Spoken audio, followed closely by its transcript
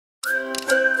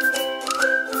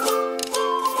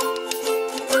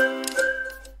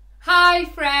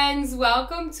friends,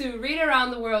 welcome to Read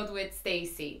Around the World with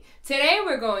Stacy. Today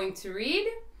we're going to read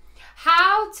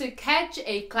How to Catch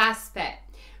a Class Pet,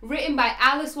 written by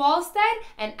Alice Walstead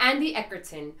and Andy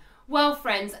Elkerton. Well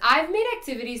friends, I've made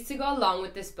activities to go along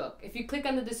with this book. If you click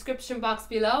on the description box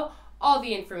below, all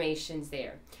the information's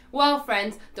there. Well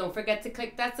friends, don't forget to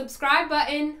click that subscribe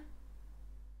button.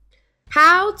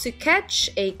 How to Catch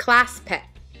a Class Pet.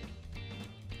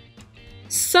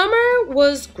 Summer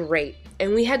was great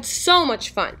and we had so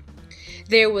much fun.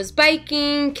 There was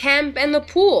biking, camp, and the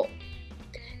pool.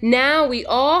 Now we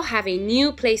all have a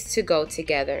new place to go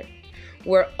together.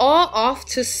 We're all off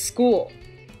to school.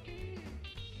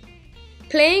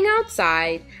 Playing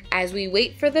outside as we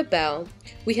wait for the bell,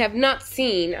 we have not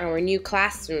seen our new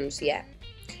classrooms yet.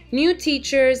 New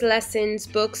teachers, lessons,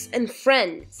 books, and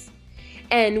friends.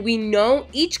 And we know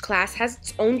each class has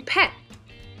its own pet.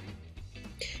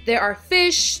 There are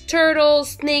fish,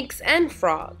 turtles, snakes, and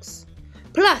frogs.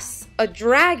 Plus a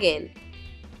dragon.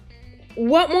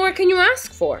 What more can you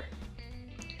ask for?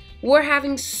 We're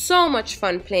having so much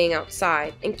fun playing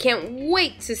outside and can't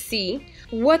wait to see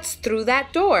what's through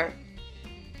that door.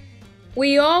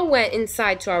 We all went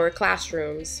inside to our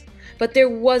classrooms, but there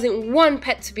wasn't one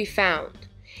pet to be found.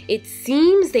 It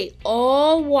seems they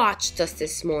all watched us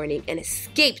this morning and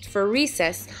escaped for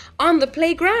recess on the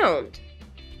playground.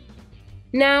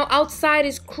 Now outside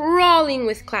is crawling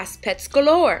with class pets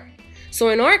galore, so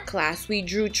in art class we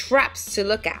drew traps to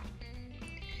look at.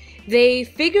 They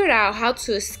figured out how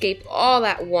to escape all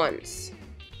at once.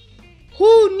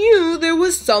 Who knew there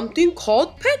was something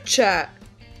called pet chat?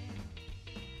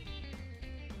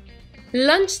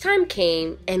 Lunchtime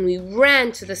came and we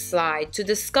ran to the slide to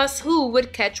discuss who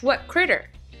would catch what critter.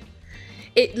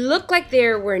 It looked like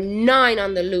there were 9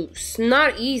 on the loose.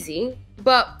 Not easy,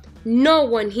 but no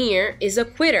one here is a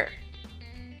quitter.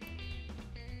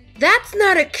 That's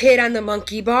not a kid on the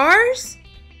monkey bars.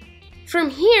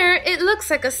 From here, it looks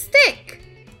like a stick.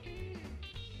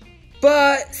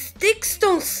 But sticks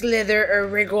don't slither or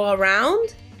wriggle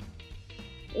around.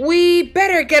 We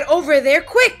better get over there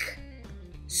quick.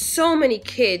 So many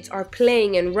kids are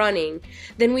playing and running.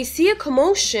 Then we see a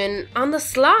commotion on the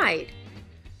slide.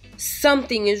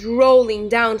 Something is rolling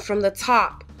down from the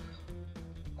top.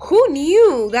 Who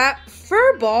knew that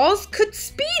fur balls could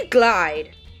speed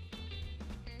glide?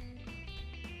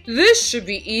 This should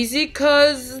be easy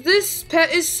 'cause this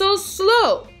pet is so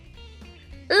slow.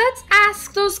 Let's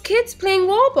ask those kids playing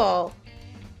wall ball.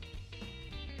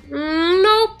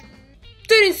 Nope,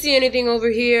 didn't see anything over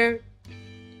here.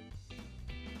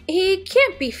 He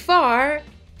can't be far.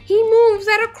 He moves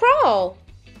at a crawl.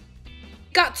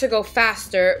 Got to go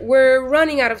faster. We're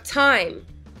running out of time.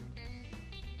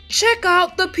 Check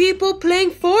out the people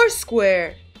playing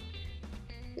Foursquare.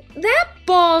 That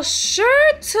ball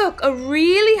sure took a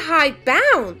really high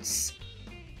bounce.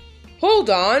 Hold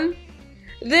on.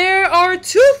 There are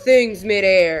 2 things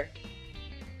midair.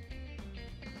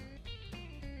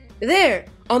 There,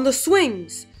 on the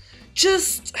swings.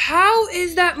 Just how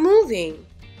is that moving?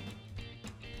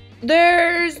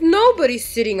 There's nobody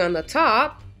sitting on the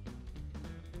top.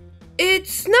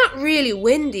 It's not really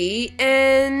windy,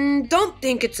 and don't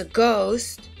think it's a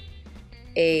ghost.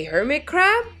 A hermit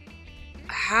crab?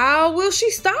 How will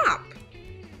she stop?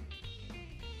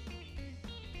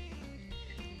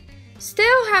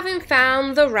 Still haven't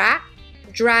found the rat,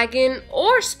 dragon,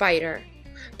 or spider.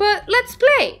 But let's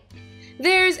play.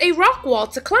 There's a rock wall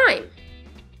to climb.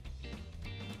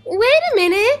 Wait a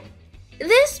minute.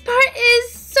 This part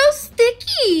is so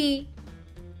sticky.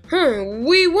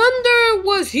 We wonder,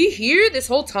 was he here this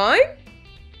whole time?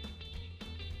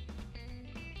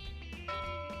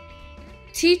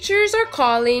 Teachers are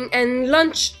calling and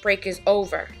lunch break is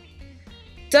over.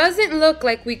 Doesn't look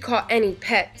like we caught any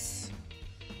pets.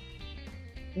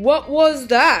 What was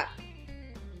that?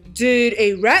 Did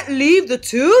a rat leave the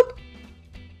tube?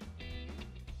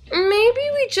 Maybe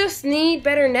we just need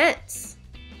better nets.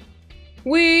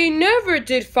 We never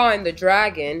did find the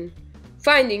dragon.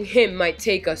 Finding him might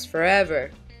take us forever.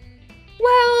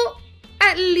 Well,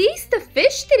 at least the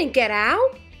fish didn't get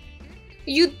out.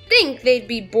 You'd think they'd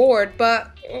be bored,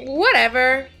 but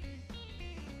whatever.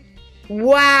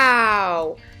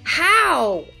 Wow!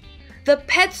 How? The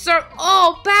pets are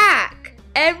all back!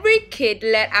 Every kid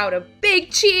let out a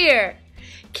big cheer.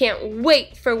 Can't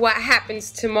wait for what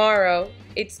happens tomorrow.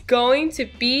 It's going to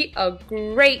be a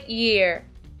great year.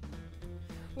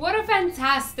 What a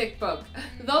fantastic book!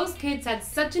 Those kids had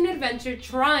such an adventure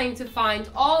trying to find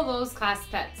all those class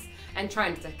pets and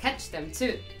trying to catch them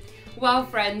too. Well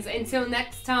friends, until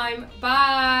next time,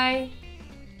 bye!